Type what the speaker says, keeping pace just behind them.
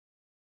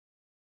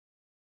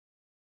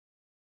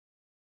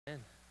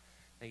Amen.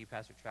 Thank you,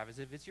 Pastor Travis.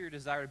 If it's your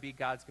desire to be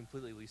God's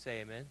completely, we say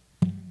amen.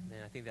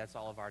 And I think that's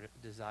all of our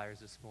desires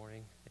this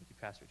morning. Thank you,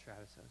 Pastor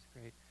Travis. That was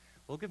great.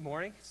 Well, good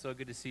morning. So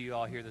good to see you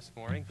all here this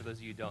morning. For those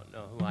of you who don't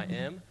know who I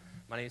am,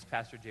 my name is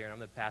Pastor Darren. I'm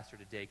the pastor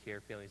to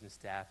Daycare Families and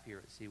Staff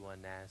here at C1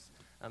 NAS.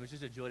 It's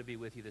just a joy to be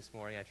with you this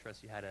morning. I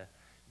trust you had a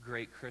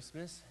great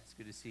Christmas. It's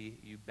good to see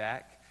you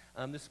back.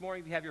 This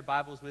morning, if you have your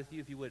Bibles with you,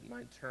 if you wouldn't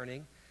mind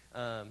turning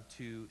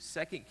to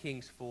 2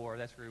 Kings 4.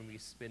 That's where we're going to be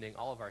spending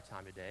all of our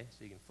time today.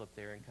 So you can flip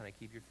there and kind of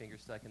keep your finger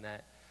stuck in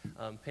that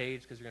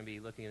page because we're going to be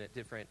looking at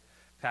different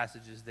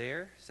passages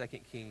there. 2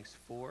 Kings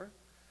 4.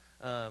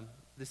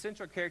 The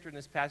central character in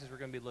this passage we're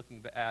going to be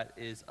looking at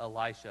is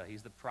Elisha.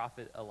 He's the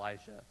prophet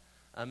Elisha.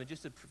 And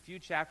just a few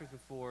chapters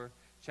before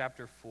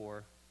chapter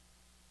 4,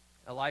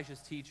 Elisha's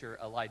teacher,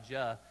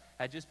 Elijah,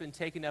 had just been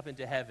taken up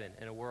into heaven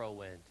in a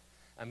whirlwind.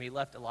 He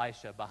left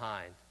Elisha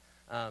behind.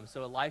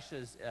 So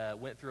Elisha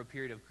went through a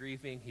period of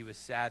grieving. He was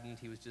saddened.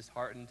 He was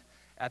disheartened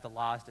at the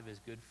loss of his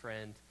good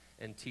friend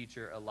and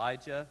teacher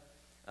Elijah.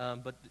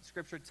 But the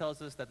scripture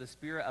tells us that the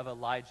spirit of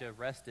Elijah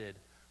rested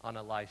on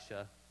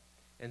Elisha.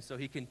 And so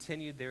he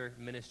continued their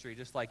ministry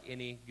just like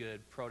any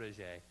good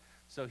protege.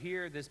 So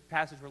here, this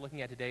passage we're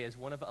looking at today is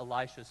one of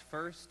Elisha's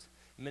first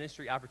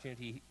ministry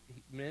opportunities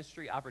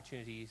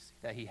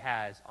that he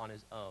has on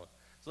his own.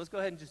 So let's go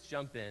ahead and just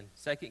jump in.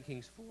 2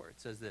 Kings 4, it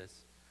says this.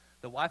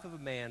 The wife of a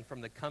man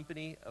from the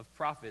company of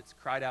prophets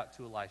cried out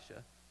to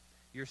Elisha,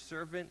 "Your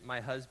servant,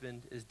 my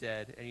husband, is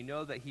dead, and you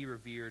know that he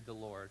revered the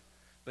Lord.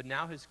 But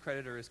now his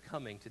creditor is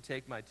coming to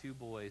take my 2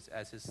 boys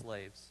as his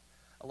slaves."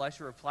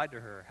 Elisha replied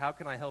to her, "How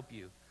can I help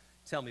you?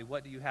 Tell me,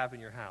 what do you have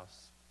in your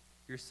house?"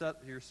 Your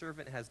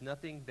servant has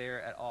nothing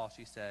there at all,"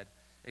 she said,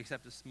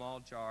 "except a small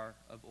jar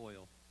of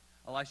oil."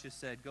 Elisha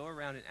said, "Go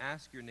around and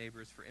ask your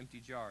neighbors for empty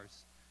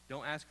jars.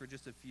 Don't ask for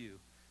just a few.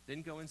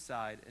 Then go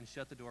inside and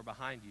shut the door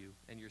behind you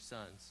and your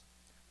sons.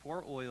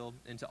 Pour oil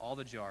into all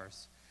the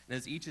jars, and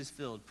as each is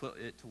filled, put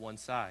it to one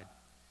side."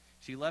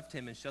 She left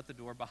him and shut the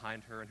door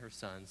behind her and her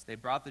sons. They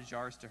brought the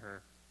jars to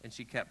her, and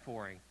she kept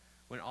pouring.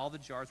 When all the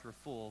jars were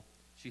full,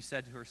 she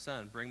said to her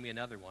son, "Bring me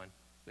another one."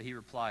 But he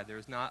replied, "There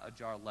is not a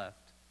jar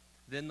left."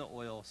 Then the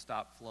oil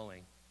stopped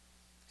flowing.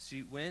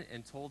 She went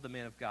and told the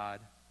man of God,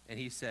 and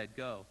he said,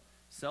 "Go,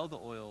 sell the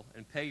oil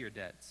and pay your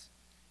debts.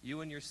 You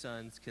and your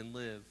sons can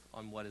live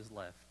on what is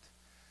left."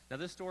 Now,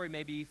 this story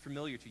may be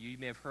familiar to you. You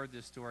may have heard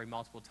this story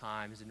multiple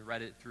times and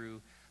read it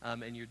through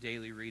in your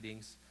daily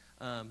readings.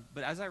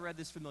 But as I read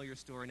this familiar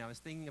story, and I was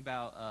thinking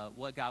about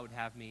what God would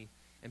have me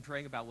and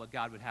praying about what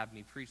God would have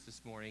me preach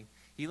this morning,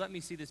 he let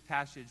me see this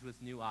passage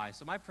with new eyes.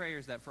 So my prayer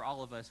is that for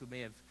all of us who may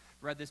have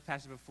read this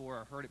passage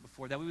before or heard it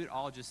before, that we would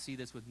all just see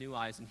this with new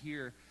eyes and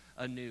hear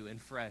anew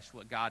and fresh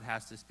what God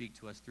has to speak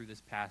to us through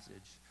this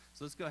passage.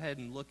 So let's go ahead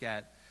and look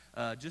at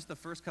just the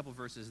first couple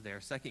verses there.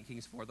 2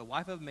 Kings 4. The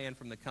wife of a man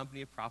from the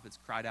company of prophets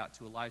cried out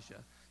to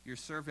Elisha, "Your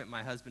servant,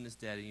 my husband, is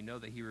dead, and you know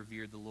that he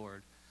revered the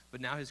Lord.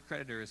 But now his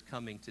creditor is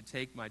coming to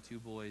take my 2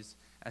 boys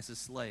as his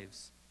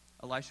slaves."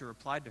 Elisha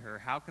replied to her,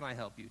 "How can I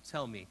help you?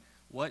 Tell me,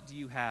 what do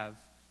you have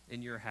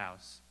in your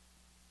house?"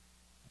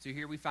 So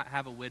here we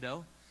have a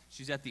widow.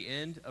 She's at the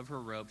end of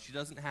her rope. She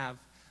doesn't have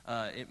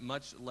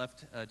much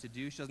left to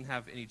do. She doesn't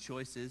have any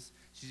choices.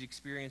 She's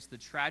experienced the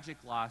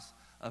tragic loss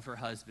of her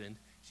husband.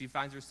 She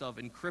finds herself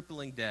in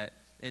crippling debt,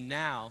 and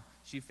now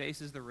she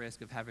faces the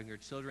risk of having her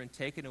children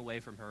taken away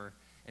from her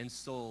and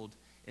sold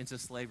into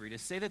slavery. To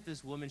say that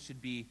this woman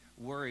should be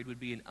worried would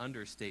be an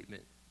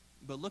understatement.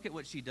 But look at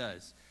what she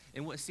does.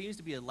 In what seems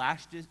to be a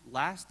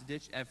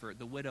last-ditch effort,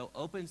 the widow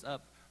opens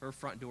up her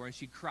front door, and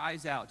she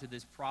cries out to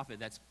this prophet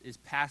that is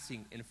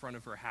passing in front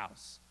of her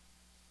house.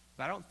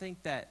 But I don't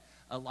think that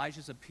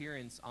Elijah's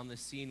appearance on the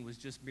scene was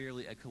just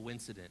merely a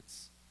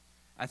coincidence.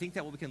 I think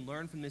that what we can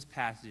learn from this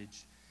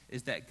passage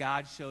is that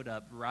God showed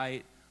up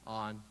right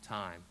on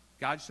time.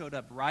 God showed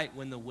up right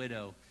when the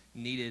widow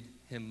needed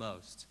him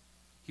most.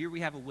 Here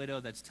we have a widow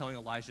that's telling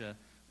Elijah,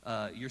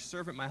 "Your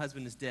servant, my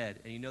husband, is dead,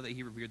 and you know that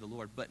he revered the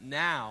Lord. But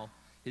now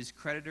his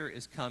creditor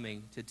is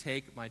coming to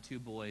take my 2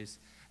 boys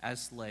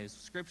as slaves."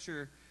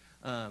 Scripture,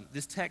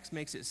 this text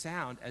makes it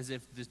sound as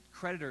if the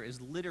creditor is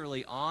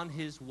literally on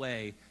his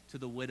way to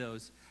the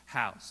widow's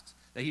house,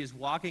 that he is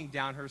walking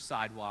down her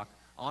sidewalk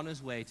on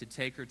his way to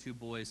take her 2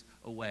 boys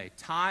away.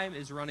 Time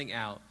is running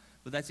out,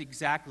 but that's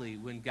exactly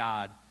when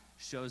God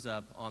shows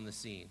up on the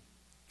scene.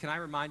 Can I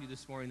remind you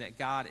this morning that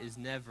God is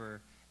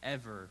never,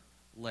 ever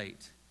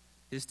late.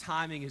 His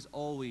timing is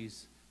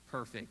always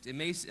perfect. It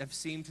may have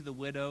seemed to the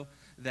widow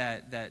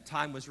that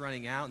time was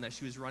running out and that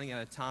she was running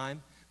out of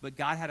time, but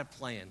God had a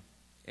plan,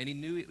 and he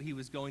knew what he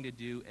was going to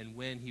do and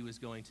when he was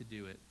going to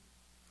do it.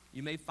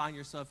 You may find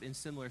yourself in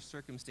similar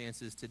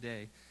circumstances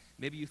today.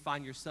 Maybe you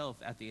find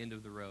yourself at the end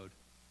of the road.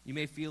 You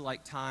may feel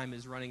like time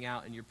is running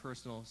out in your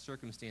personal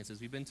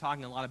circumstances. We've been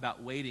talking a lot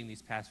about waiting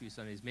these past few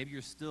Sundays. Maybe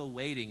you're still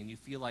waiting and you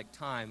feel like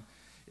time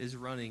is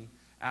running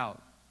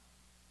out.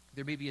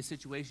 There may be a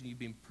situation you've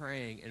been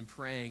praying and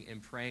praying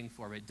and praying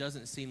for, but it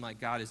doesn't seem like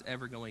God is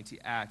ever going to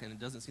act, and it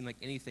doesn't seem like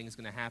anything is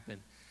going to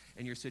happen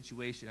in your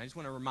situation. I just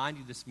want to remind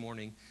you this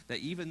morning that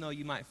even though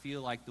you might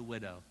feel like the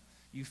widow,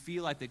 You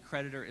feel like the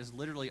creditor is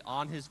literally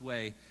on his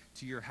way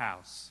to your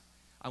house.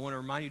 I want to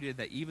remind you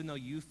today that even though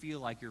you feel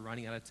like you're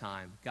running out of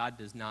time, God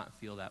does not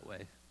feel that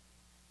way.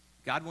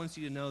 God wants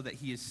you to know that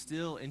he is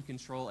still in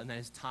control and that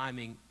his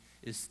timing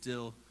is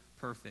still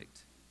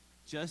perfect.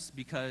 Just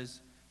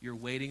because you're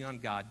waiting on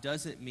God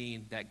doesn't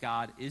mean that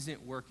God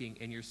isn't working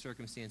in your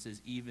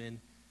circumstances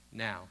even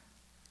now.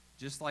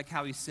 Just like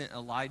how he sent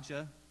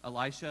Elisha,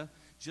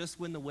 just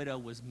when the widow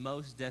was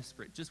most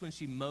desperate, just when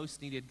she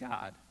most needed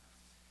God.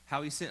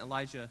 How he sent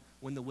Elijah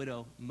when the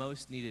widow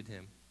most needed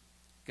him.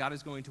 God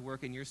is going to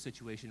work in your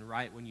situation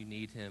right when you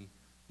need him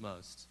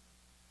most.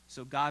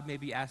 So God may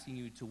be asking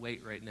you to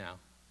wait right now.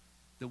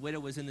 The widow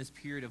was in this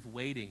period of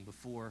waiting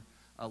before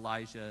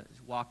Elijah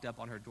walked up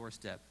on her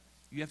doorstep.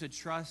 You have to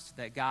trust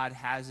that God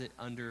has it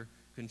under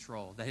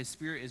control, that his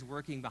Spirit is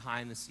working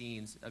behind the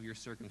scenes of your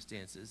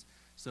circumstances.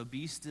 So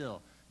be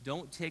still.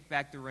 Don't take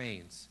back the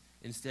reins.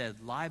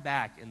 Instead, lie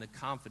back in the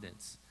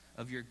confidence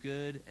of your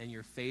good and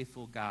your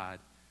faithful God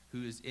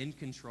who is in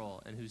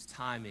control and whose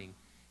timing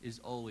is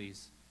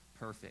always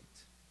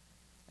perfect.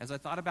 As I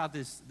thought about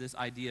this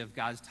idea of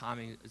God's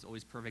timing is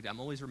always perfect, I'm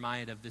always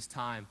reminded of this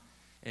time,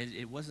 and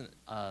it wasn't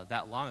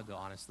that long ago,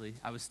 honestly.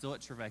 I was still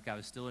at Trevecca. I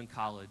was still in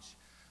college,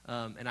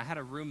 and I had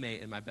a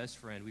roommate and my best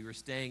friend. We were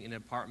staying in an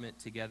apartment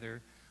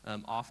together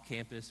off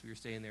campus. We were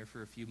staying there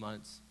for a few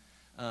months,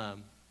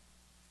 and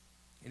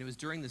it was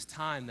during this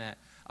time that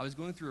I was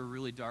going through a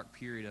really dark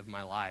period of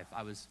my life.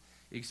 I was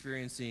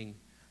experiencing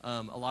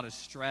a lot of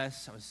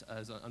stress. I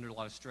was under a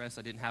lot of stress.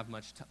 I didn't have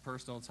much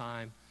personal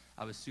time.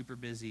 I was super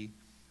busy.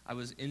 I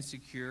was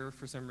insecure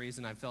for some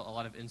reason. I felt a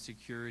lot of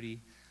insecurity.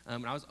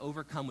 And I was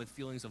overcome with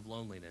feelings of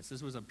loneliness.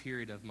 This was a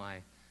period of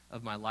my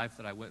life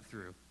that I went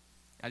through.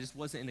 I just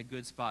wasn't in a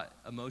good spot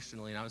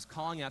emotionally. And I was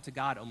calling out to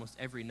God almost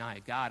every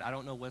night. God, I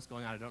don't know what's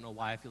going on. I don't know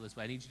why I feel this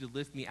way. I need you to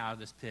lift me out of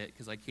this pit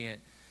because I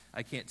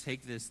can't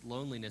take this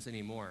loneliness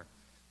anymore.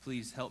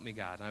 Please help me,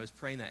 God. And I was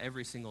praying that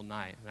every single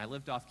night. And I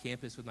lived off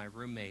campus with my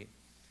roommate.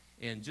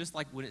 And just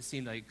like when it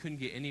seemed like it couldn't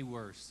get any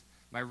worse,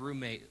 my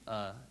roommate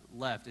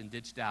left and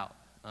ditched out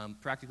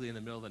practically in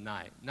the middle of the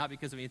night. Not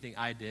because of anything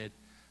I did,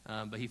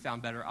 but he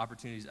found better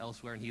opportunities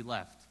elsewhere, and he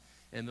left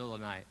in the middle of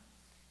the night.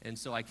 And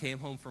so I came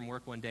home from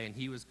work one day, and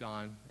he was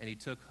gone, and he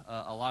took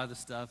a lot of the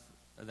stuff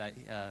that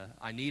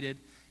I needed,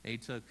 and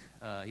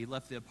he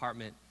left the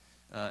apartment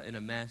in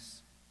a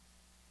mess.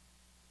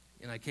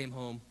 And I came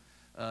home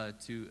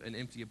to an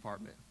empty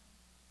apartment.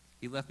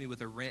 He left me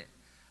with a rent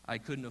I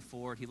couldn't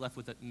afford. He left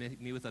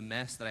me with a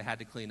mess that I had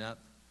to clean up.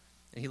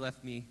 And he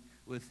left me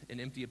with an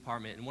empty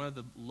apartment in one of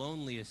the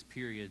loneliest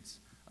periods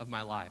of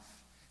my life.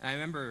 And I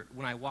remember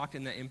when I walked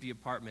in that empty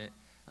apartment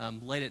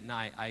late at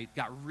night, I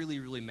got really,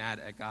 really mad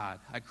at God.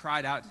 I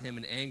cried out to him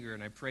in anger,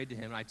 and I prayed to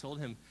him, and I told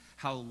him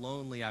how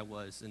lonely I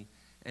was, and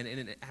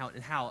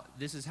how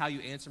this is how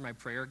you answer my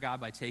prayer, God,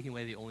 by taking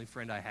away the only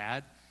friend I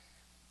had.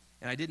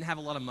 And I didn't have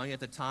a lot of money at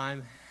the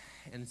time,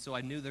 and so I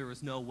knew there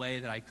was no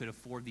way that I could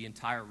afford the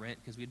entire rent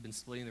because we had been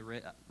splitting the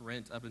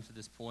rent up until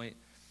this point.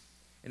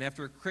 And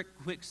after a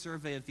quick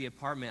survey of the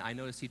apartment, I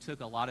noticed he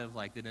took a lot of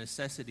the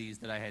necessities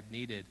that I had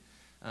needed.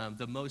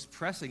 The most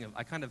pressing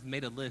I kind of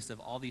made a list of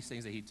all these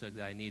things that he took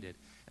that I needed.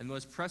 And the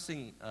most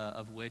pressing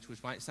of which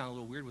might sound a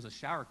little weird, was a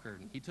shower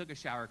curtain. He took a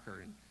shower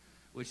curtain,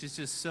 which is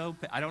just so,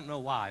 I don't know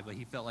why, but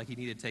he felt like he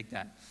needed to take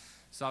that.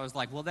 So I was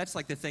like, well, that's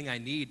the thing I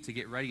need to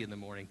get ready in the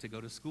morning to go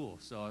to school.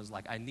 So I was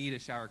like, I need a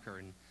shower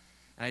curtain.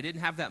 And I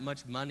didn't have that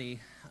much money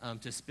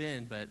to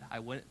spend, but I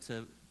went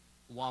to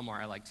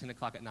Walmart at 10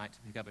 o'clock at night to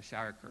pick up a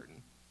shower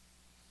curtain.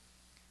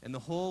 And the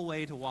whole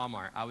way to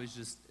Walmart, I was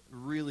just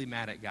really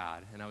mad at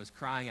God, and I was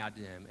crying out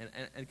to him.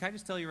 And can I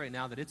just tell you right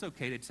now that it's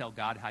okay to tell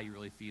God how you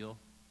really feel?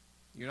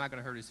 You're not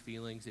going to hurt his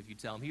feelings if you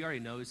tell him. He already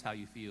knows how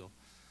you feel.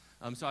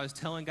 So I was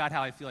telling God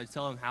how I feel. I was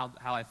telling him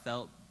how I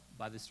felt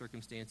by the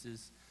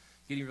circumstances.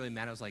 Getting really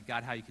mad. I was like,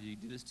 God, how could you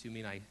do this to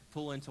me? And I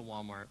pull into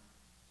Walmart,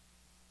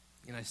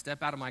 and I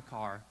step out of my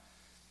car.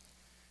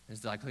 And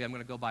it's like, okay, I'm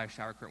going to go buy a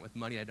shower curtain with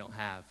money I don't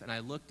have. And I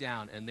look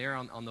down, and there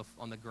on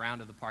the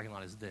ground of the parking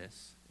lot is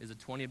a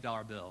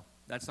 $20 bill.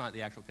 That's not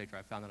the actual picture.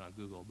 I found that on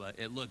Google, but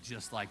it looked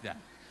just like that.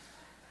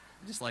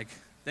 Just like,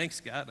 thanks,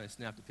 God. And I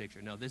snapped a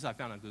picture. No, this I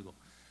found on Google.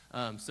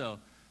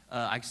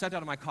 I stepped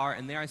out of my car,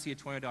 and there I see a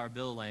 $20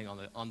 bill laying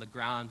on the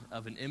ground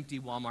of an empty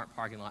Walmart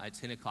parking lot at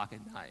 10 o'clock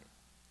at night.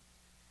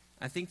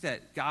 I think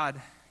that God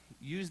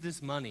used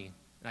this money,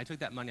 and I took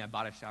that money, I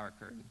bought a shower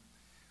curtain.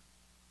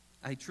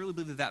 I truly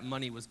believe that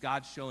money was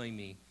God showing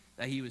me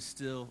that he was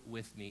still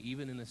with me,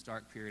 even in this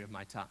dark period of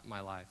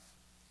my life.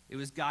 It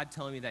was God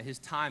telling me that his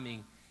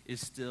timing is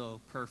still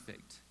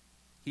perfect.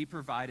 He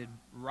provided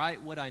right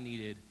what I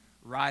needed,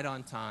 right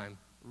on time,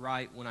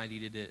 right when I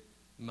needed it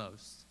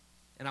most.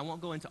 And I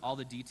won't go into all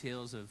the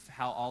details of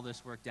how all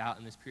this worked out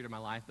in this period of my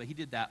life, but he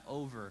did that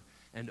over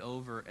and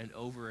over and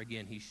over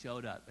again. He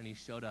showed up, and he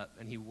showed up,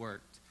 and he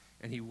worked,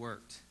 and he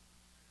worked.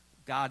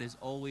 God is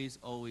always,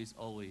 always,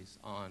 always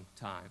on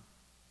time.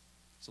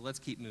 So let's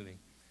keep moving.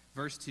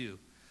 Verse 2,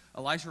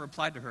 Elisha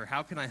replied to her,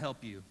 "How can I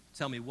help you?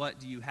 Tell me, what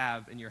do you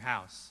have in your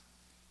house?"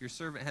 "Your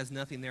servant has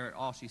nothing there at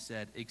all," she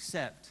said,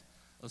 "except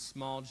a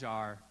small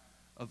jar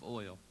of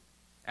oil.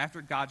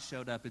 After God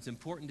showed up, it's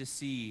important to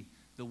see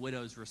the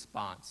widow's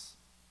response.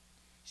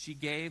 She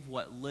gave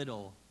what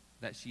little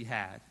that she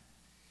had.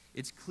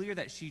 It's clear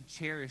that she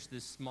cherished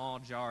this small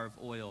jar of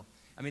oil.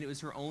 I mean, it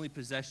was her only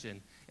possession.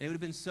 And it would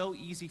have been so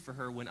easy for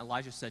her when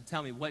Elijah said,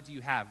 "Tell me, what do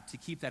you have?" to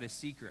keep that a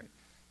secret.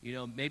 You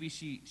know, maybe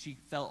she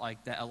felt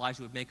like that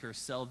Elijah would make her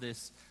sell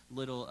this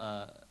little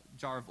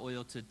jar of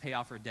oil to pay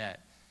off her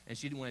debt. And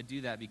she didn't want to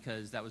do that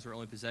because that was her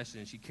only possession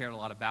and she cared a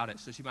lot about it.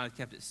 So she might have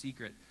kept it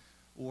secret.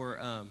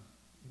 Or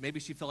maybe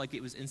she felt like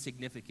it was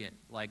insignificant.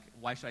 Like,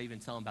 why should I even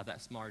tell him about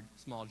that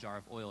small jar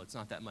of oil? It's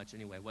not that much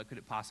anyway. What could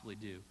it possibly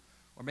do?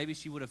 Or maybe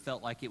she would have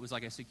felt like it was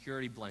like a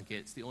security blanket.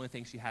 It's the only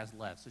thing she has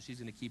left, so she's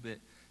going to keep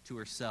it to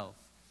herself.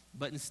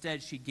 But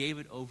instead, she gave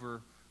it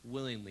over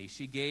willingly.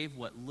 She gave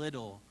what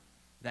little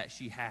that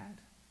she had.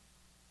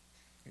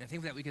 And I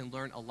think that we can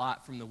learn a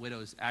lot from the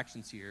widow's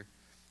actions here.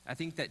 I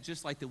think that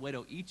just like the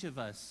widow, each of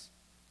us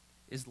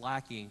is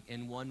lacking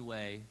in one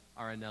way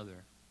or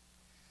another.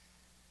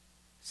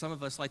 Some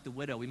of us, like the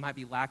widow, we might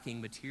be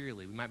lacking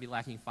materially. We might be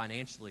lacking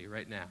financially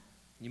right now.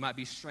 You might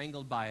be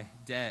strangled by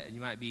debt, and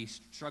you might be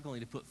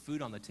struggling to put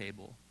food on the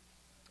table.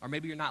 Or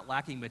maybe you're not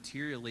lacking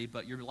materially,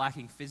 but you're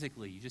lacking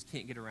physically. You just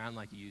can't get around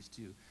like you used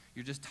to.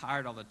 You're just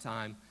tired all the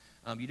time.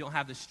 You don't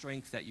have the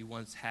strength that you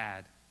once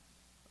had.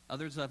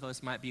 Others of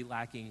us might be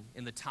lacking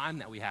in the time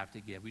that we have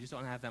to give. We just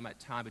don't have that much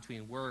time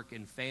between work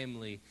and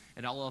family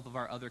and all of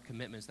our other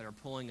commitments that are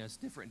pulling us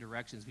different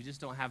directions. We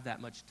just don't have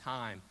that much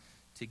time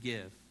to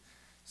give.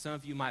 Some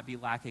of you might be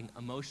lacking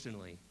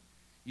emotionally.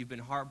 You've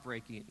been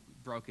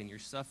broken, you're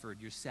suffered,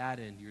 you're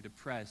saddened, you're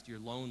depressed, you're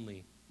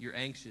lonely, you're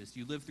anxious.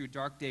 You live through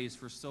dark days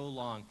for so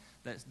long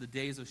that the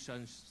days of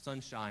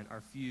sunshine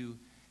are few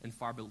and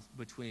far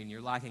between.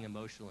 You're lacking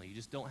emotionally. You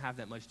just don't have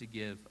that much to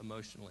give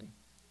emotionally.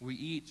 We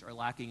each are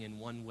lacking in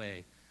one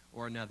way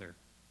or another.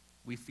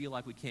 We feel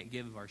like we can't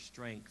give of our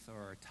strength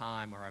or our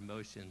time or our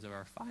emotions or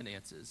our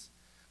finances.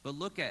 But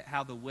look at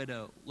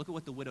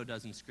what the widow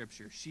does in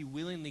Scripture. She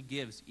willingly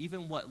gives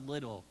even what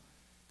little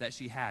that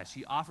she has.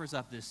 She offers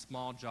up this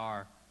small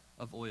jar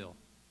of oil.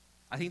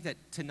 I think that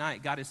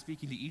tonight God is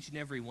speaking to each and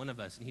every one of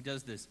us, and he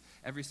does this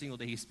every single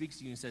day. He speaks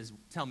to you and says,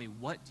 "Tell me,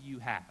 what do you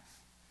have?"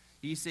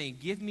 He's saying,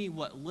 "Give me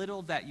what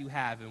little that you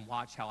have and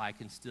watch how I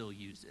can still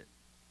use it."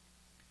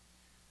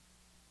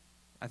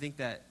 I think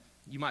that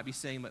you might be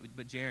saying,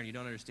 but Jaron, you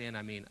don't understand.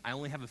 I mean, I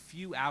only have a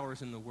few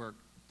hours in the work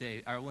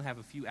day. I only have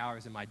a few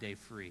hours in my day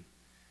free.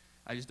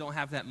 I just don't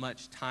have that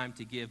much time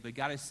to give. But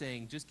God is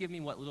saying, just give me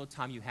what little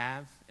time you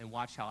have and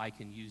watch how I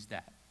can use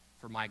that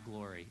for my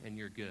glory and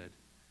your good.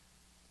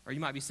 Or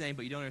you might be saying,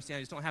 but you don't understand.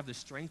 I just don't have the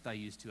strength I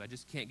used to. I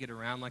just can't get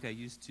around like I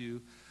used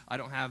to. I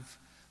don't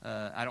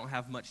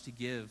have much to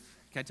give.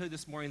 Can I tell you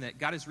this morning that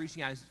God is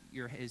reaching out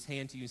his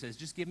hand to you and says,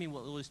 just give me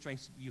what little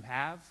strength you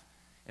have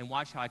and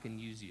watch how I can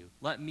use you.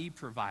 Let me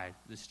provide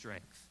the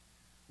strength.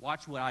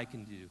 Watch what I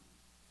can do.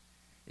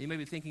 And you may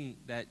be thinking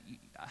that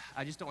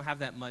I just don't have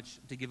that much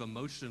to give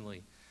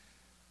emotionally.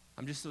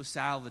 I'm just so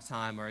sad all the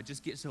time, or I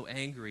just get so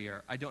angry,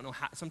 or I don't know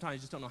how, sometimes I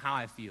just don't know how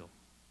I feel.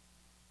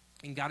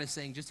 And God is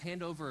saying, just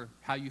hand over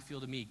how you feel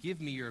to me.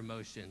 Give me your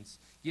emotions.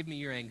 Give me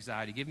your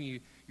anxiety. Give me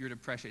your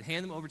depression.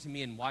 Hand them over to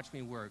me and watch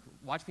me work.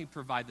 Watch me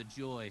provide the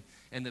joy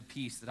and the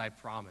peace that I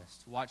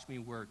promised. Watch me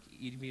work,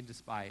 even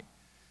despite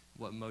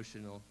what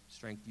emotional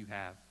strength you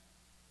have.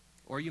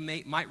 Or you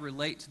might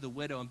relate to the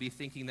widow and be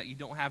thinking that you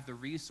don't have the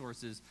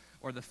resources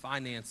or the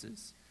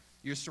finances.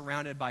 You're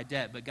surrounded by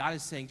debt, but God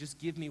is saying, just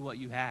give me what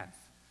you have.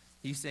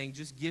 He's saying,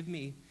 just give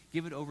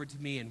it over to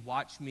me and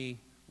watch me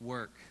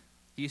work.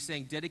 He's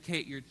saying,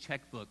 dedicate your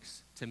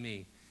checkbooks to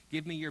me.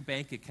 Give me your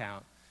bank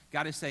account.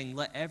 God is saying,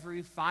 let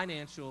every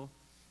financial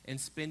and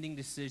spending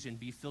decision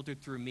be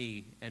filtered through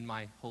me and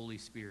my Holy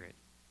Spirit.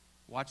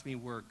 Watch me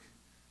work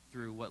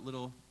through what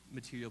little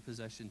material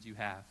possessions you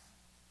have.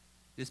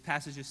 This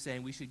passage is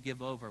saying we should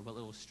give over what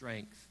little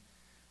strength,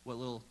 what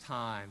little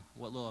time,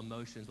 what little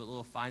emotions, what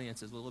little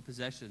finances, what little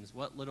possessions,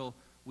 what little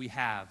we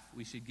have,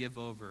 we should give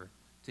over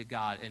to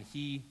God, and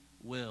he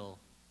will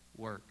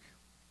work.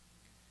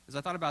 As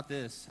I thought about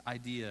this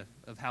idea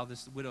of how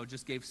this widow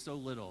just gave so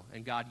little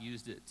and God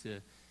used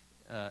it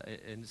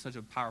in such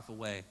a powerful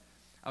way,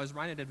 I was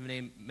reminded of a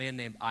man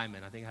named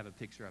Iman. I think I have a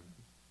picture of him.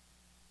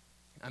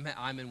 I met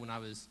Iman when I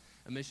was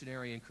a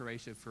missionary in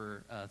Croatia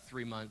for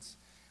 3 months.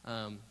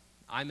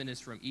 Iman is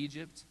from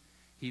Egypt.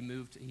 He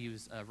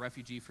was a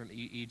refugee from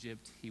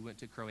Egypt. He went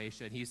to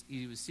Croatia, and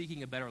he was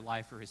seeking a better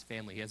life for his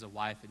family. He has a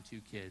wife and 2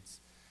 kids.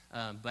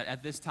 But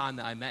at this time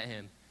that I met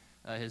him,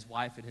 his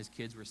wife and his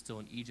kids were still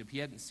in Egypt. He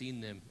hadn't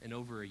seen them in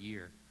over a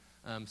year.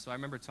 So I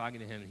remember talking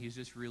to him, and he was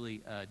just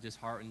really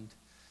disheartened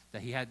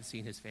that he hadn't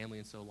seen his family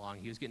in so long.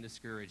 He was getting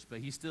discouraged, but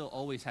he still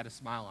always had a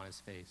smile on his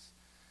face.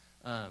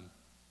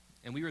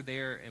 And we were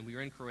there, and we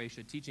were in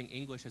Croatia teaching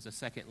English as a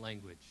second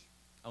language.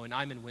 Oh, and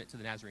Iman went to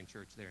the Nazarene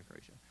church there in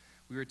Croatia.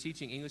 We were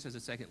teaching English as a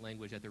second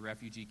language at the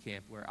refugee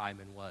camp where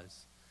Iman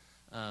was.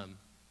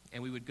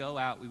 And we would go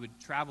out, we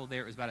would travel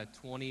there. It was about a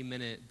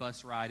 20-minute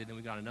bus ride, and then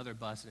we got another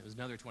bus, and it was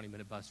another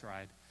 20-minute bus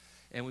ride.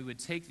 And we would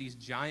take these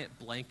giant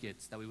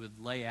blankets that we would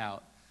lay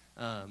out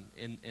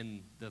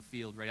in the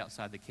field right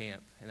outside the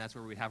camp, and that's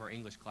where we'd have our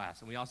English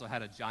class. And we also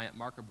had a giant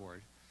marker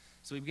board.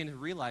 So we began to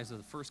realize in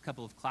the first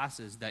couple of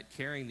classes that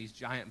carrying these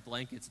giant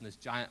blankets and this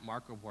giant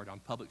marker board on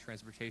public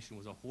transportation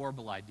was a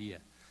horrible idea.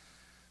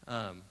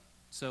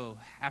 So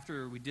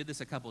after we did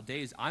this a couple of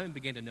days, Iman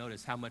began to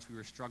notice how much we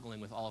were struggling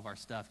with all of our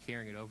stuff,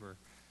 carrying it over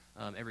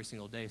every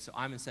single day. So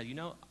Iman said,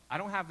 I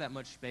don't have that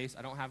much space,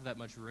 I don't have that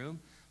much room,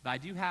 but I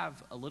do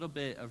have a little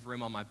bit of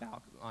room on my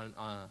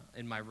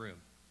in my room.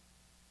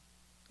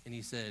 And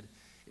he said,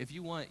 if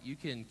you want,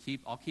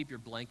 I'll keep your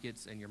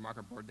blankets and your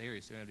marker board there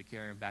so you don't have to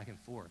carry them back and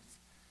forth.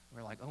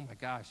 We're like, oh my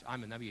gosh,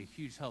 Iman, that'd be a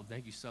huge help.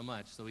 Thank you so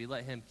much. So we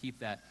let him keep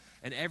that.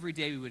 And every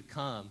day we would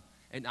come,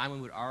 and Iman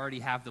would already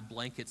have the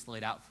blankets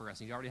laid out for us.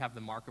 And he'd already have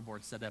the marker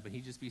board set up, and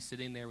he'd just be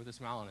sitting there with a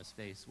smile on his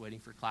face, waiting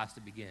for class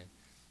to begin.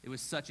 It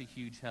was such a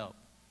huge help.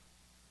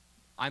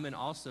 Iman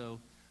also,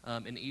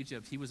 in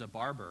Egypt, he was a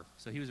barber.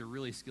 So he was a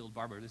really skilled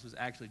barber. This was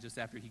actually just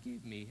after he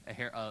gave me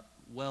a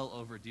well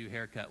overdue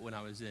haircut when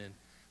I was in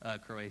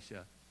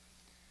Croatia.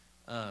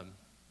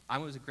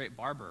 Iman was a great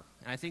barber,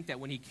 and I think that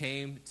when he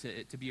came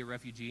to be a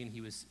refugee and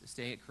he was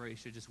staying at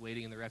Croatia just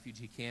waiting in the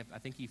refugee camp, I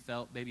think he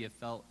felt that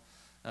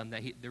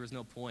there was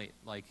no point,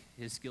 like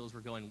his skills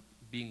were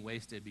being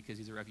wasted because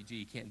he's a refugee,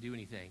 he can't do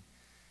anything.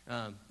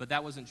 But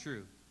that wasn't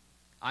true.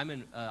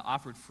 Iman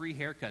offered free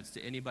haircuts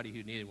to anybody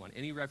who needed one.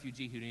 Any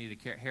refugee who needed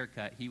a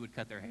haircut, he would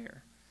cut their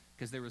hair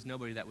because there was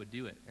nobody that would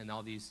do it, and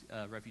all these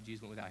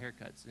refugees went without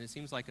haircuts. And it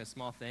seems like a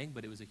small thing,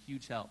 but it was a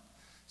huge help.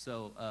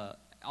 So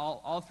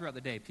all throughout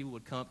the day, people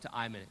would come up to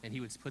Iman, and he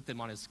would put them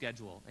on his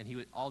schedule.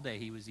 And all day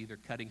he was either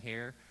cutting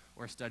hair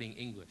or studying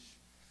English.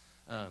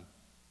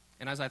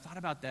 And as I thought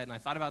about that, and I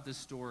thought about this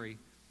story,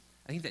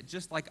 I think that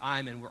just like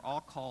Iman, we're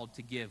all called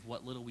to give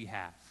what little we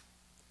have.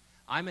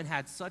 Iman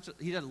had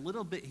he had a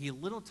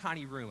little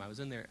tiny room.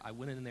 I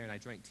went in there and I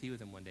drank tea with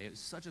him one day. It was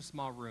such a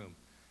small room.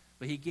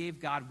 But he gave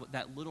God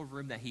that little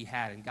room that he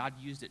had, and God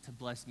used it to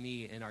bless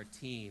me and our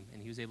team,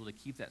 and he was able to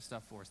keep that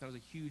stuff for us. That was a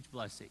huge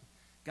blessing.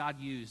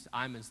 God used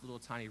Iman's little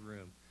tiny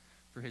room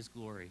for his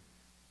glory.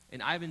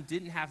 And Iman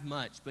didn't have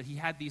much, but he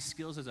had these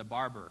skills as a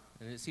barber,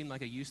 and it seemed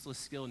like a useless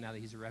skill now that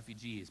he's a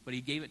refugee. But he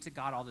gave it to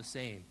God all the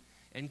same.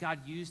 And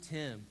God used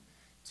him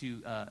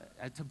to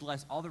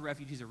bless all the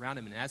refugees around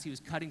him. And as he was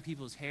cutting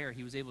people's hair,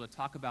 he was able to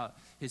talk about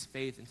his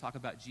faith and talk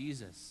about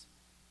Jesus.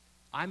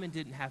 Iman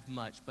didn't have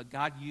much, but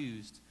God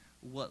used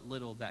what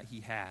little that he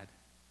had.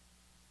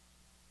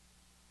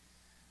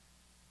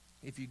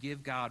 If you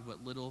give God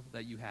what little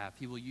that you have,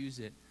 he will use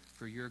it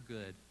for your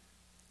good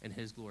and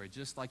his glory,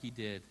 just like he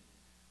did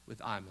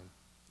with Iman.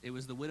 It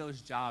was the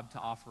widow's job to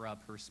offer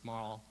up her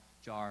small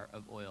jar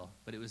of oil,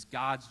 but it was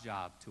God's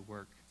job to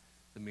work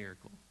the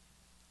miracle.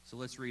 So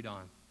let's read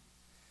on.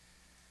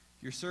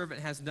 Your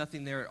servant has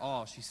nothing there at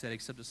all, she said,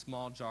 except a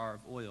small jar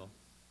of oil.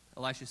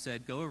 Elisha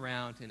said, go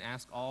around and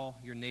ask all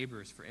your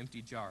neighbors for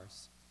empty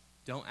jars.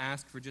 Don't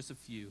ask for just a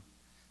few.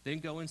 Then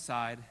go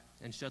inside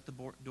and shut the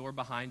door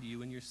behind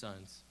you and your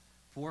sons.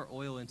 Pour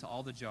oil into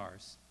all the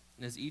jars,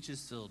 and as each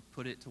is filled,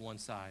 put it to one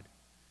side.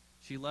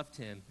 She left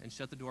him and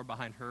shut the door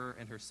behind her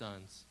and her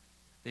sons.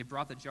 They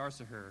brought the jars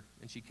to her,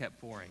 and she kept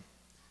pouring.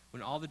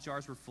 When all the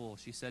jars were full,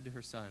 she said to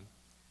her son,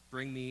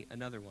 bring me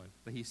another one.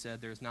 But he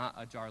said, there's not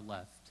a jar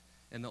left,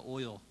 and the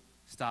oil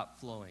stopped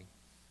flowing.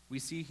 We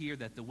see here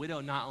that the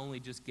widow not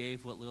only just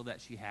gave what little that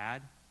she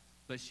had,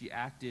 but she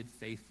acted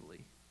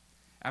faithfully.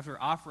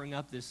 After offering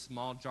up this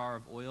small jar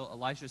of oil,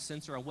 Elisha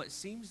sends her on what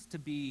seems to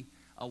be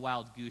a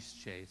wild goose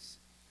chase.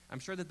 I'm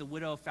sure that the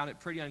widow found it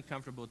pretty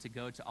uncomfortable to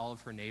go to all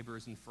of her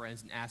neighbors and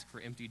friends and ask for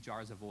empty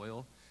jars of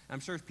oil. I'm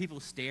sure people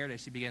stared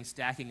as she began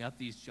stacking up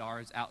these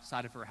jars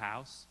outside of her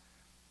house.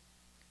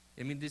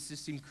 I mean, this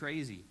just seemed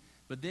crazy.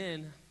 But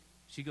then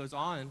she goes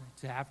on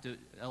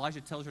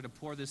Elisha tells her to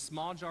pour this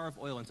small jar of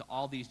oil into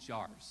all these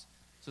jars.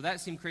 So that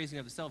seemed crazy in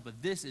and of itself,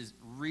 but this is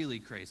really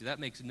crazy. That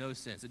makes no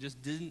sense. It just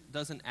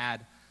doesn't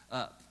add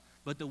up.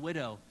 But the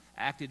widow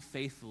acted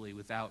faithfully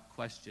without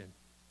question.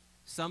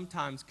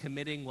 Sometimes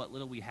committing what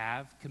little we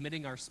have,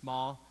 committing our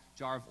small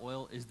jar of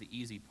oil is the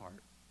easy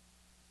part.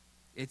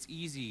 It's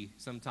easy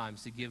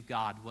sometimes to give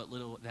God what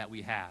little that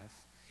we have.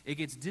 It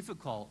gets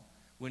difficult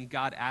when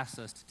God asks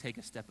us to take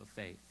a step of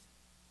faith.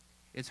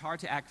 It's hard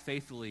to act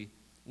faithfully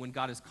when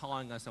God is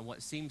calling us on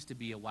what seems to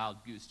be a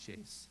wild goose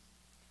chase.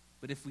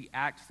 But if we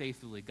act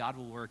faithfully, God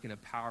will work in a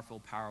powerful,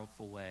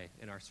 powerful way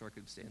in our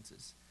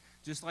circumstances.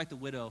 Just like the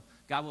widow,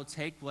 God will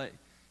take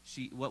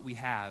what we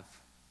have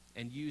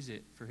and use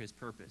it for his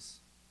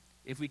purpose.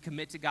 If we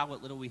commit to God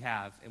what little we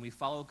have and we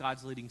follow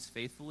God's leadings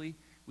faithfully,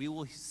 we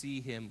will see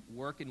him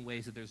work in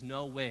ways that there's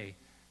no way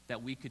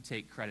that we could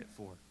take credit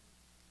for.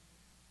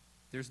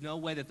 There's no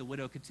way that the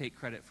widow could take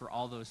credit for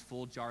all those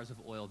full jars of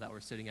oil that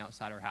were sitting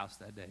outside her house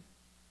that day.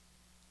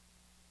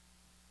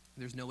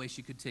 There's no way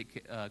she could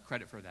take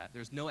credit for that.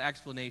 There's no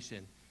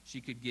explanation she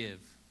could give.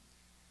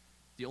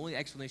 The only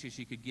explanation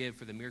she could give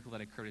for the miracle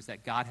that occurred is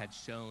that God had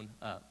shown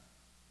up.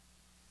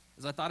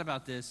 As I thought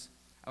about this,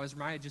 I was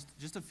reminded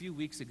just a few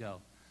weeks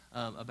ago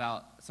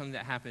about something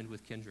that happened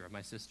with Kendra,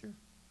 my sister.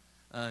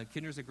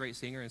 Kendra's a great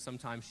singer, and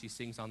sometimes she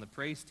sings on the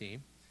praise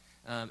team.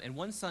 And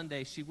one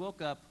Sunday, she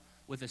woke up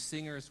with a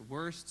singer's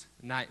worst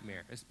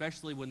nightmare,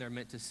 especially when they're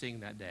meant to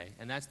sing that day,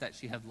 and that's that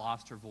she had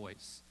lost her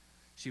voice.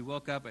 She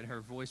woke up and her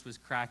voice was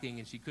cracking,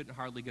 and she couldn't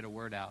hardly get a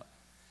word out.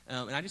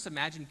 And I just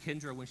imagined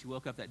Kendra when she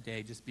woke up that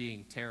day just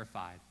being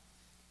terrified.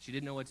 She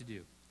didn't know what to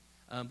do.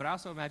 But I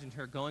also imagined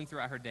her going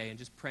throughout her day and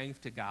just praying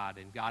to God.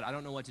 And God, I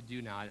don't know what to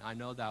do now. I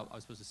know that I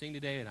was supposed to sing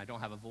today, and I don't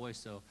have a voice,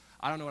 so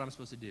I don't know what I'm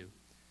supposed to do.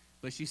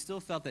 But she still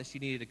felt that she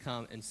needed to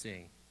come and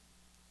sing,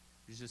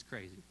 which is just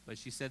crazy. But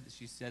she said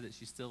that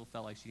she still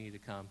felt like she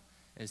needed to come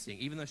and sing,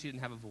 even though she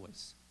didn't have a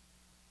voice.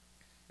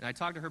 And I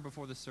talked to her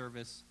before the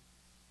service,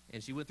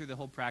 and she went through the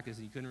whole practice,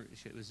 and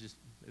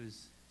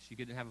she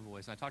couldn't have a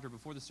voice. And I talked to her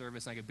before the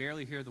service, and I could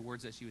barely hear the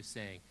words that she was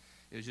saying.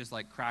 It was just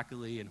like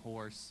crackly and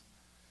hoarse.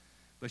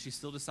 But she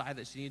still decided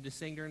that she needed to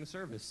sing during the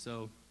service,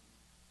 so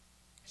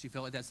she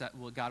felt like that's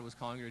what God was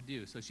calling her to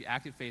do. So she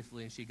acted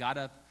faithfully, and she got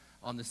up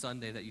on the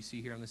Sunday that you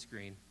see here on the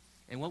screen.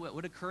 And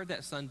what occurred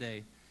that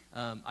Sunday,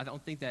 I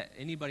don't think that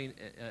anybody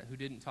who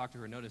didn't talk to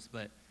her noticed,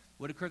 but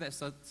what occurred that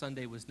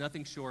Sunday was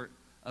nothing short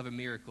of a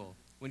miracle.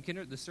 When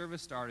the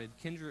service started,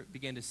 Kendra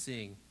began to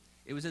sing.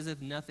 It was as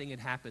if nothing had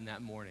happened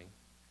that morning.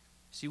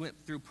 She went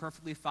through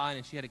perfectly fine,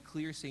 and she had a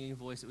clear singing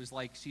voice. It was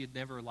like she had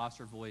never lost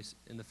her voice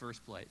in the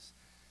first place.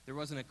 There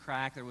wasn't a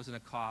crack. There wasn't a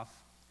cough.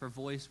 Her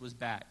voice was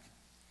back.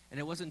 And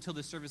it wasn't until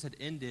the service had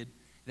ended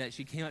that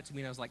she came up to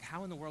me, and I was like,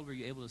 how in the world were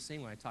you able to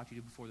sing when I talked to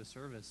you before the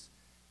service?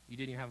 You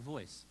didn't even have a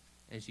voice.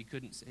 And she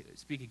couldn't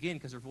speak again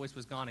because her voice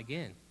was gone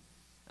again.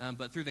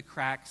 But through the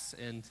cracks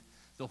and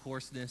the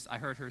hoarseness, I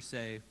heard her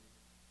say,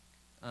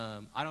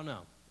 I don't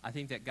know. I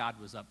think that God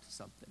was up to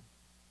something.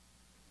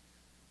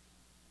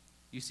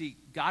 You see,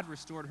 God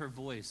restored her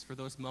voice for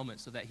those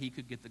moments so that he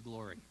could get the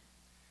glory.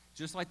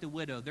 Just like the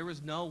widow, there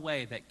was no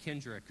way that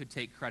Kendra could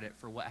take credit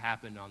for what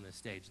happened on this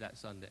stage that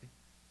Sunday.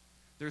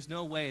 There's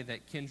no way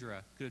that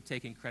Kendra could have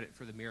taken credit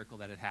for the miracle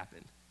that had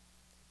happened.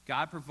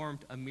 God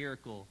performed a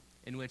miracle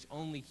in which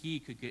only he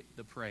could get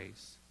the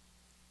praise.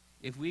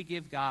 If we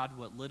give God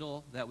what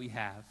little that we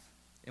have,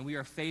 and we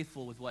are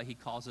faithful with what he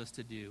calls us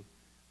to do,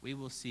 we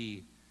will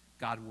see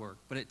God work.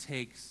 But it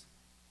takes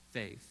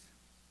faith.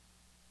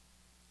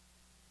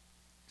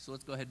 So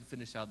let's go ahead and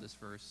finish out this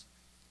verse.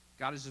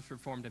 God has just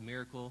performed a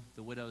miracle.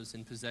 The widow's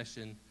in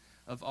possession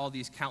of all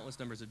these countless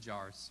numbers of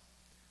jars.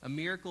 A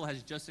miracle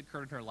has just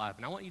occurred in her life.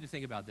 And I want you to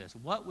think about this.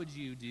 What would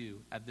you do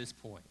at this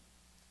point?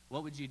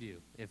 What would you do?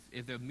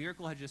 If the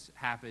miracle had just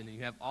happened and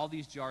you have all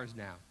these jars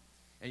now,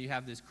 and you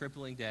have this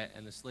crippling debt,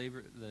 and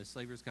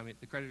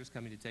the creditors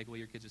coming to take away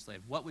your kids as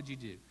slave, what would you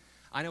do?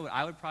 I know what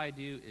I would probably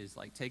do is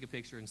like take a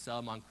picture and sell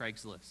them on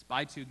Craigslist.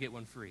 Buy two, get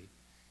one free.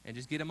 And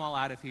just get them all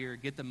out of here,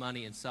 get the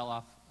money, and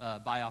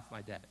buy off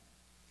my debt.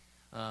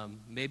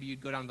 Maybe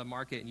you'd go down to the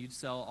market and you'd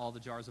sell all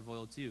the jars of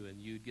oil too, and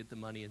you'd get the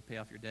money and pay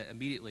off your debt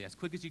immediately, as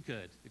quick as you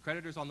could. The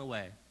creditor's on the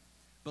way.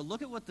 But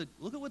look at what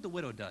the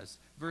widow does.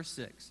 Verse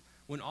 6.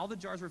 When all the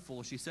jars were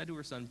full, she said to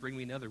her son, "Bring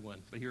me another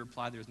one." But he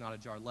replied, "There's not a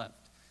jar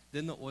left."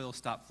 Then the oil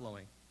stopped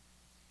flowing.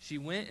 She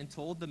went and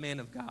told the man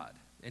of God,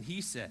 and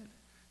he said,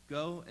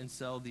 "Go and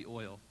sell the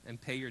oil and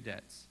pay your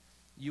debts.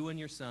 You and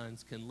your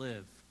sons can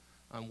live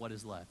on what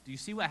is left." Do you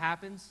see what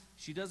happens?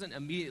 She doesn't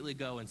immediately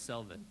go and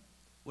sell them.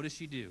 What does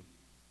she do?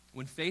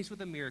 When faced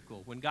with a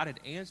miracle, when God had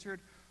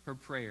answered her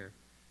prayer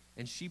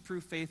and she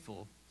proved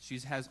faithful, she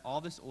has all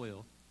this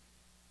oil.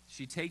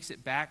 She takes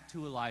it back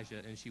to Elijah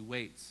and she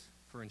waits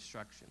for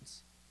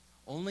instructions.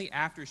 Only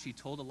after she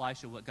told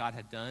Elisha what God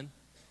had done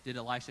did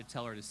Elisha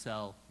tell her to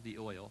sell the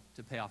oil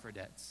to pay off her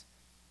debts.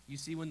 You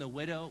see, when the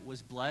widow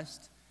was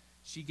blessed,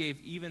 she gave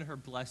even her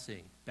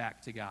blessing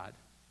back to God.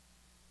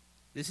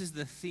 This is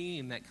the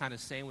theme that kind of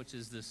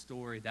sandwiches this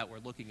story that we're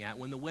looking at.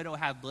 When the widow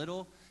had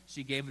little,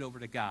 she gave it over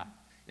to God.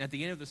 And at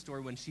the end of the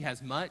story, when she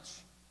has much,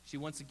 she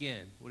once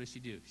again, what does she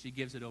do? She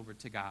gives it over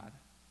to God.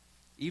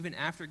 Even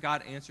after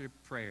God answered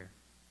prayer,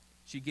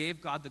 she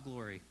gave God the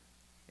glory,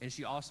 and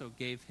she also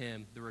gave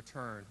him the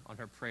return on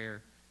her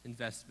prayer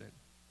investment.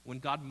 When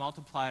God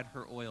multiplied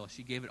her oil,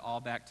 she gave it all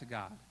back to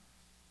God.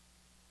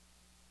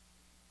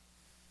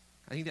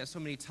 I think that so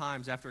many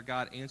times after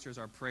God answers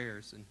our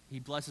prayers and he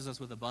blesses us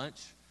with a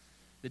bunch,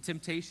 the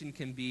temptation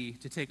can be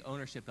to take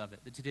ownership of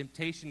it. The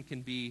temptation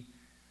can be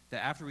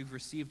that after we've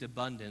received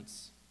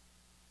abundance,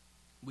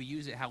 we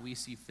use it how we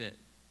see fit.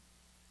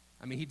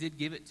 I mean, he did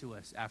give it to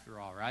us after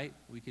all, right?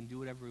 We can do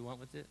whatever we want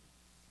with it.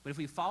 But if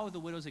we follow the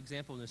widow's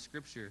example in the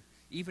scripture,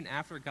 even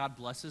after God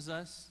blesses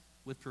us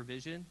with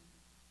provision,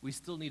 we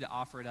still need to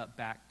offer it up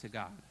back to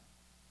God.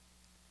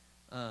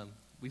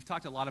 We've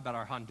talked a lot about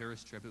our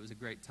Honduras trip. It was a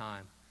great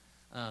time.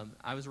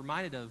 I was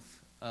reminded of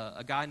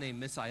a guy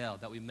named Misael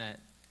that we met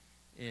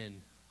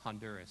in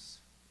Honduras.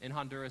 In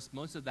Honduras,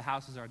 most of the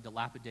houses are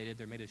dilapidated.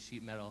 They're made of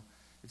sheet metal.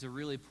 It's a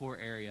really poor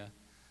area.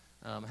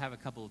 I have a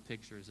couple of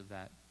pictures of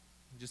that,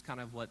 just kind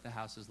of what the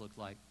houses look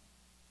like.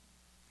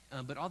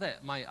 But all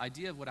that, my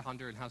idea of what a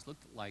Honduran house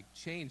looked like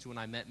changed when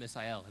I met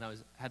Misael, and I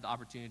had the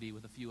opportunity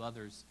with a few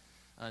others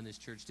in this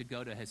church to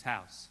go to his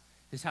house.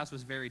 His house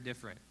was very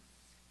different.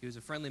 He was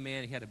a friendly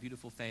man. He had a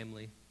beautiful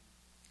family.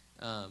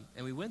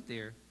 And we went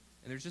there,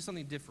 and there's just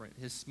something different.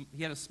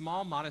 He had a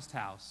small, modest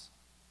house,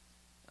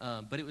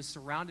 but it was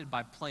surrounded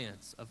by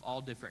plants of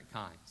all different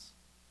kinds.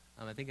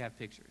 I think I have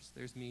pictures.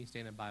 There's me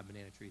standing by a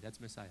banana tree. That's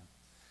Messiah.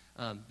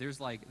 There's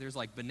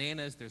like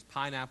bananas, there's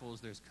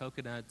pineapples, there's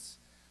coconuts.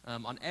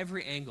 On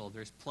every angle,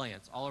 there's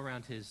plants all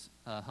around his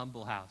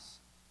humble house.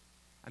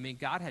 I mean,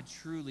 God had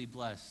truly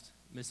blessed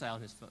Misael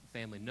and his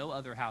family. No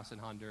other house in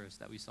Honduras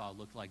that we saw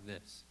looked like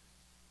this.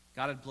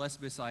 God had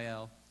blessed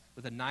Misael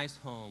with a nice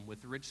home,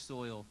 with rich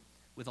soil,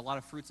 with a lot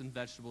of fruits and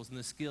vegetables, and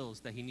the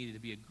skills that he needed to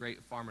be a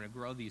great farmer to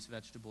grow these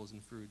vegetables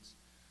and fruits.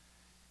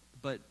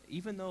 But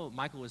even though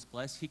Michael was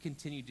blessed, he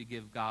continued to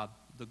give God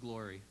the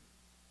glory.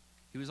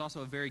 He was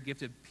also a very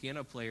gifted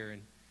piano player,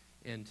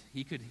 and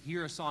he could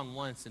hear a song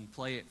once and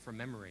play it from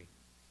memory.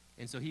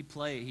 And so he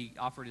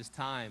offered his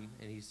time,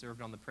 and he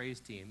served on the praise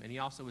team. And he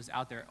also was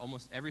out there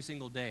almost every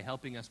single day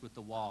helping us with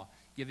the wall,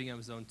 giving him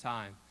his own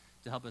time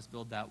to help us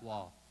build that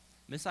wall.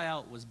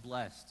 Misael was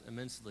blessed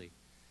immensely,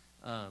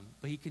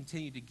 but he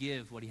continued to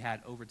give what he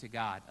had over to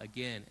God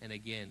again and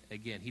again and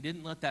again. He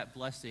didn't let that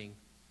blessing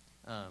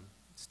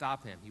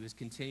stop him. He was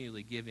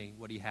continually giving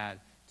what he had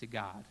to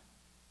God.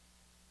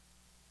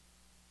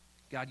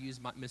 God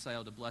used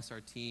Misael to bless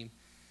our team,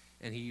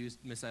 and he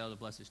used Misael to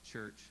bless his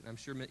church. And I'm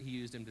sure he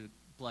used him to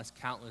bless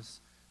countless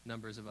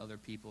numbers of other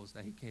peoples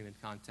that he came in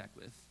contact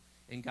with.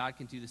 And God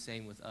can do the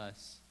same with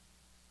us.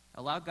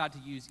 Allow God to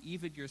use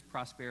even your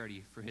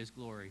prosperity for his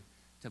glory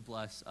to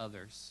bless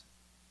others.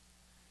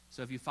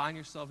 So if you find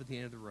yourself at the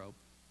end of the rope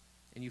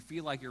and you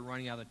feel like you're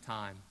running out of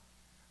time,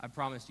 I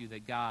promise you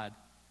that God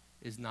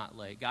is not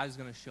late. God is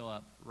going to show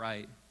up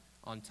right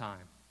on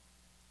time.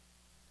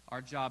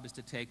 Our job is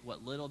to take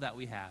what little that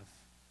we have,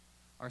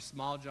 our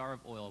small jar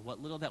of oil,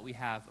 what little that we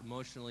have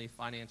emotionally,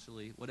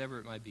 financially, whatever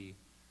it might be.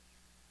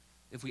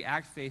 If we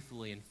act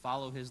faithfully and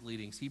follow his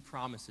leadings, he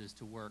promises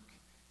to work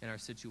in our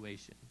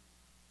situation.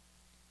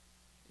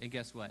 And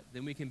guess what?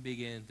 Then we can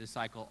begin the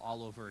cycle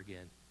all over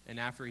again. And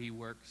after he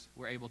works,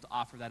 we're able to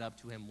offer that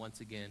up to him once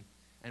again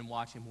and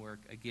watch him work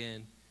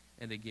again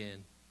and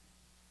again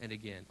and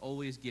again,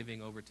 always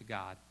giving over to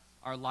God.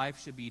 Our life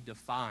should be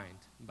defined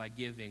by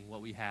giving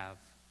what we have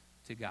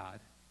to God.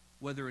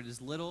 Whether it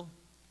is little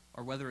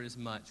or whether it is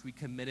much, we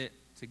commit it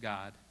to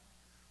God.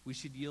 We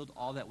should yield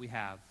all that we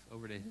have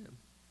over to him.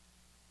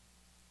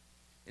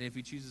 And if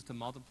he chooses to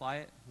multiply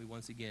it, we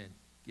once again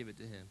give it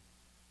to him.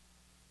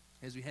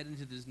 As we head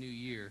into this new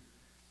year,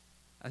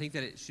 I think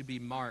that it should be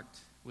marked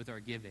with our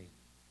giving.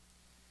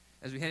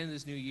 As we head into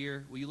this new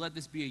year, will you let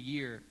this be a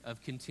year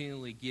of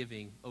continually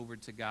giving over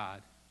to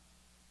God?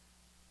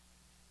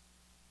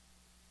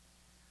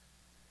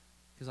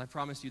 Because I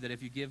promise you that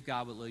if you give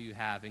God what little you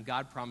have, and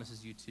God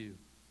promises you too,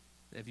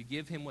 that if you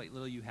give him what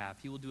little you have,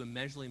 he will do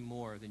immeasurably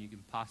more than you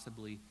can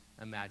possibly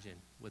imagine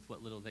with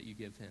what little that you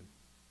give him.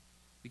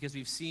 Because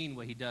we've seen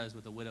what he does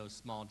with a widow's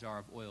small jar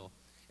of oil,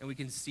 and we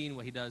can see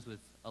what he does with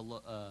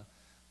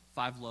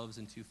 5 loaves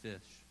and 2 fish.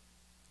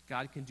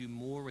 God can do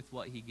more with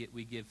what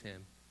we give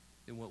him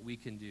than what we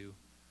can do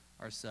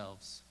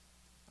ourselves.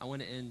 I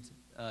want to end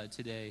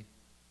today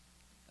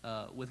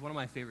with one of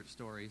my favorite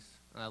stories,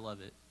 and I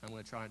love it. I'm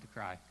going to try not to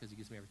cry because he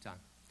gets me every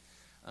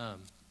time.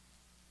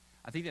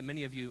 I think that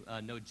many of you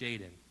know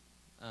Jaden.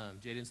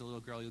 Jaden's a little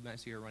girl. You might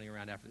see her running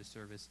around after the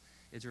service.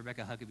 It's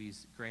Rebecca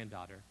Huckabee's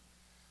granddaughter.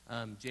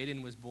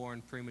 Jaden was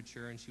born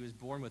premature, and she was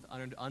born with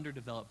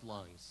underdeveloped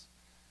lungs.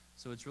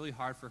 So it's really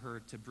hard for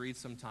her to breathe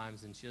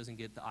sometimes, and she doesn't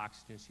get the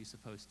oxygen she's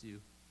supposed to.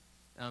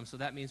 So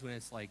that means when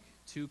it's like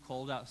too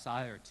cold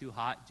outside or too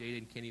hot,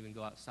 Jaden can't even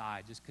go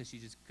outside just because she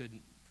just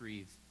couldn't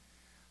breathe.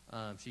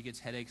 She gets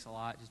headaches a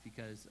lot just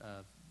because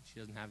she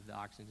doesn't have the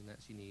oxygen that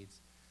she needs.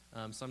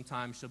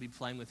 Sometimes she'll be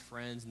playing with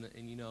friends,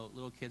 and you know,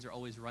 little kids are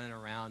always running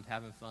around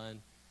having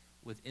fun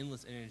with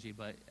endless energy,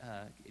 but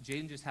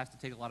Jaden just has to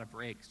take a lot of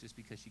breaks just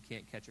because she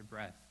can't catch her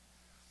breath.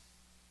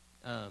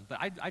 But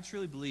I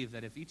truly believe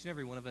that if each and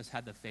every one of us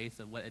had the faith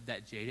of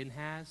that Jaden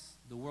has,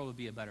 the world would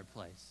be a better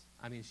place.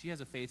 I mean, she has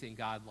a faith in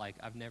God like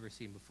I've never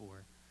seen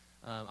before.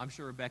 I'm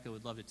sure Rebecca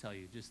would love to tell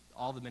you just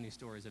all the many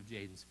stories of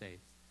Jaden's faith.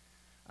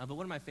 But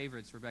one of my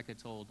favorites, Rebecca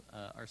told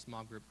our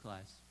small group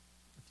class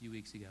a few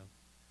weeks ago.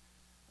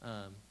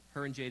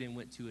 Her and Jaden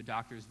went to a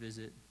doctor's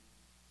visit,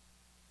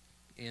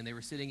 and they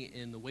were sitting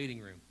in the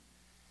waiting room.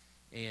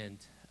 And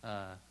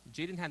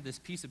Jaden had this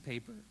piece of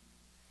paper,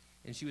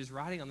 and she was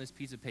writing on this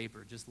piece of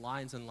paper just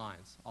lines and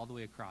lines all the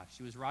way across.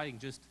 She was writing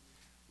just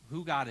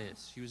who God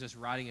is. She was just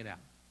writing it out.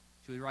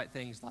 She would write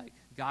things like,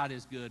 God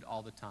is good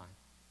all the time.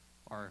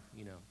 Or,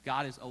 you know,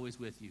 God is always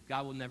with you.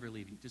 God will never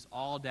leave you. Just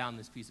all down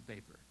this piece of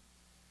paper.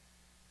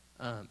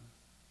 And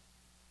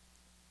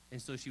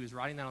so she was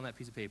writing that on that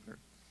piece of paper.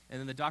 And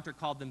then the doctor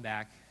called them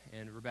back,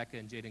 and Rebecca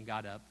and Jaden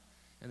got up,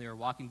 and they were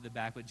walking to the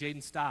back. But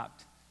Jaden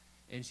stopped,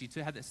 and she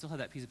still had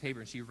that piece of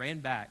paper, and she ran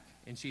back,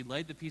 and she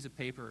laid the piece of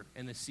paper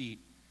in the seat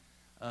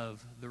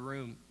of the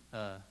room,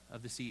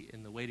 of the seat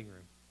in the waiting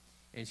room.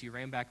 And she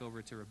ran back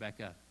over to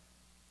Rebecca.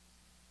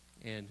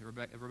 And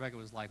Rebecca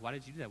was like, why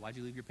did you do that? Why did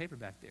you leave your paper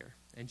back there?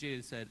 And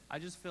Jaden said, I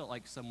just felt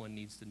like someone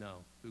needs to know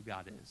who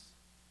God is.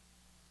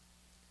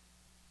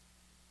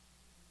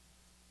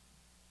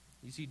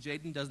 You see,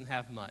 Jaden doesn't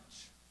have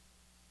much.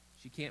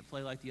 She can't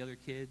play like the other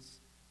kids.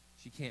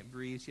 She can't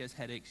breathe. She has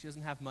headaches. She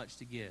doesn't have much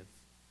to give.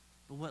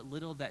 But what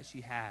little that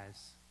she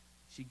has,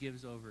 she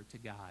gives over to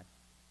God.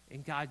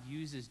 And God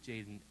uses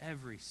Jaden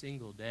every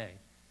single day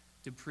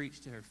to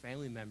preach to her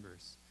family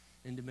members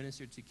and to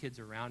minister to kids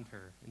around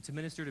her and to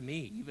minister to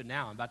me. Even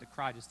now, I'm about to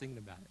cry just thinking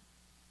about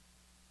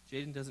it.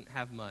 Jaden doesn't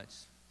have much,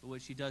 but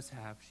what she does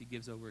have, she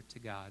gives over to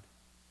God.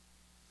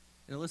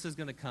 And Alyssa's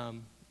going to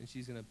come, and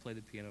she's going to play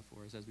the piano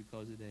for us as we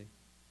close the day.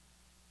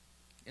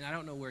 And I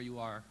don't know where you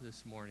are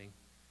this morning.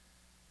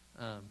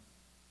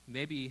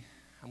 Maybe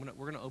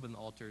we're going to open the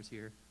altars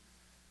here.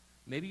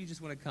 Maybe you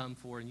just want to come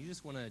forward and you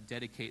just want to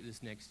dedicate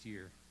this next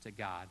year to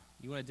God.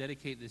 You want to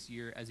dedicate this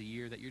year as a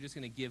year that you're just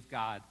going to give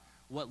God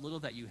what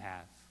little that you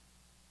have.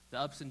 The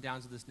ups and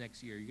downs of this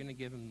next year. You're going to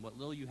give him what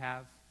little you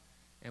have,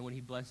 and when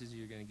he blesses you,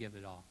 you're going to give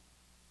it all.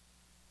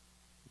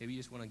 Maybe you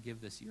just want to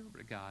give this year over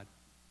to God.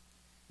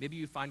 Maybe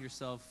you find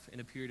yourself in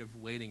a period of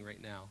waiting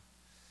right now,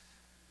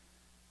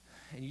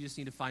 and you just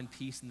need to find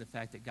peace in the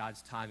fact that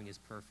God's timing is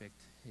perfect,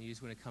 and you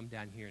just want to come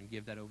down here and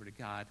give that over to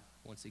God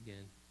once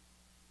again.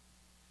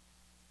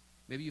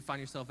 Maybe you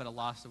find yourself at a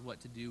loss of what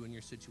to do in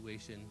your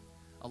situation,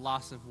 a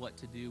loss of what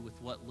to do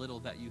with what little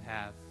that you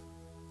have.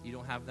 You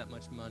don't have that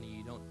much money.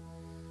 You don't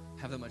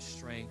have that much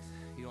strength.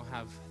 You don't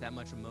have that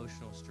much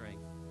emotional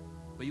strength.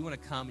 But you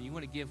want to come and you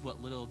want to give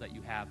what little that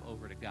you have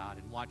over to God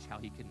and watch how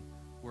he can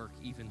work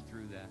even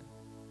through that.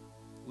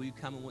 Will you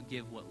come and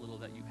give what little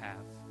that you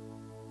have?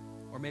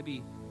 Or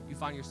maybe you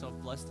find yourself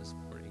blessed this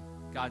morning.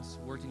 God's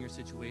worked in your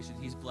situation.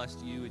 He's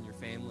blessed you and your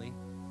family.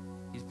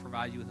 He's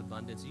provided you with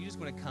abundance. You just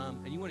want to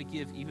come and you want to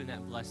give even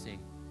that blessing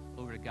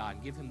over to God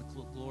and give him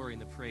the glory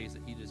and the praise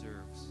that he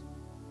deserves.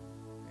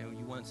 And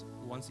you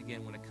once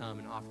again want to come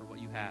and offer what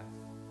you have.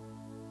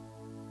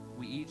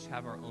 We each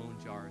have our own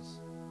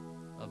jars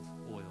of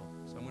oil.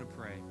 So I'm going to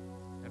pray.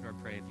 After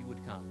I pray, if you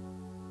would come.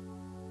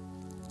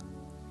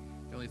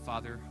 Heavenly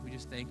Father, we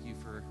just thank you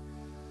for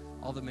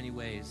all the many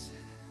ways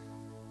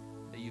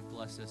that you've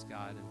blessed us,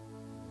 God. And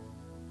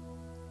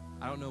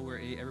I don't know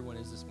where everyone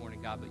is this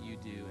morning, God, but you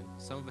do. And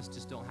some of us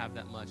just don't have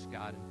that much,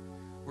 God.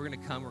 And we're going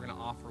to come, we're going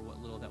to offer what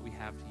little that we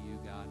have to you,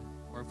 God.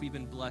 Or if we've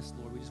been blessed,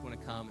 Lord, we just want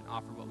to come and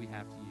offer what we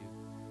have to you.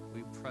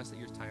 We trust that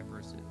your time for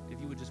us.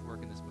 If you would just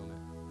work in this moment.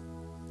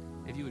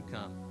 If you would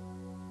come.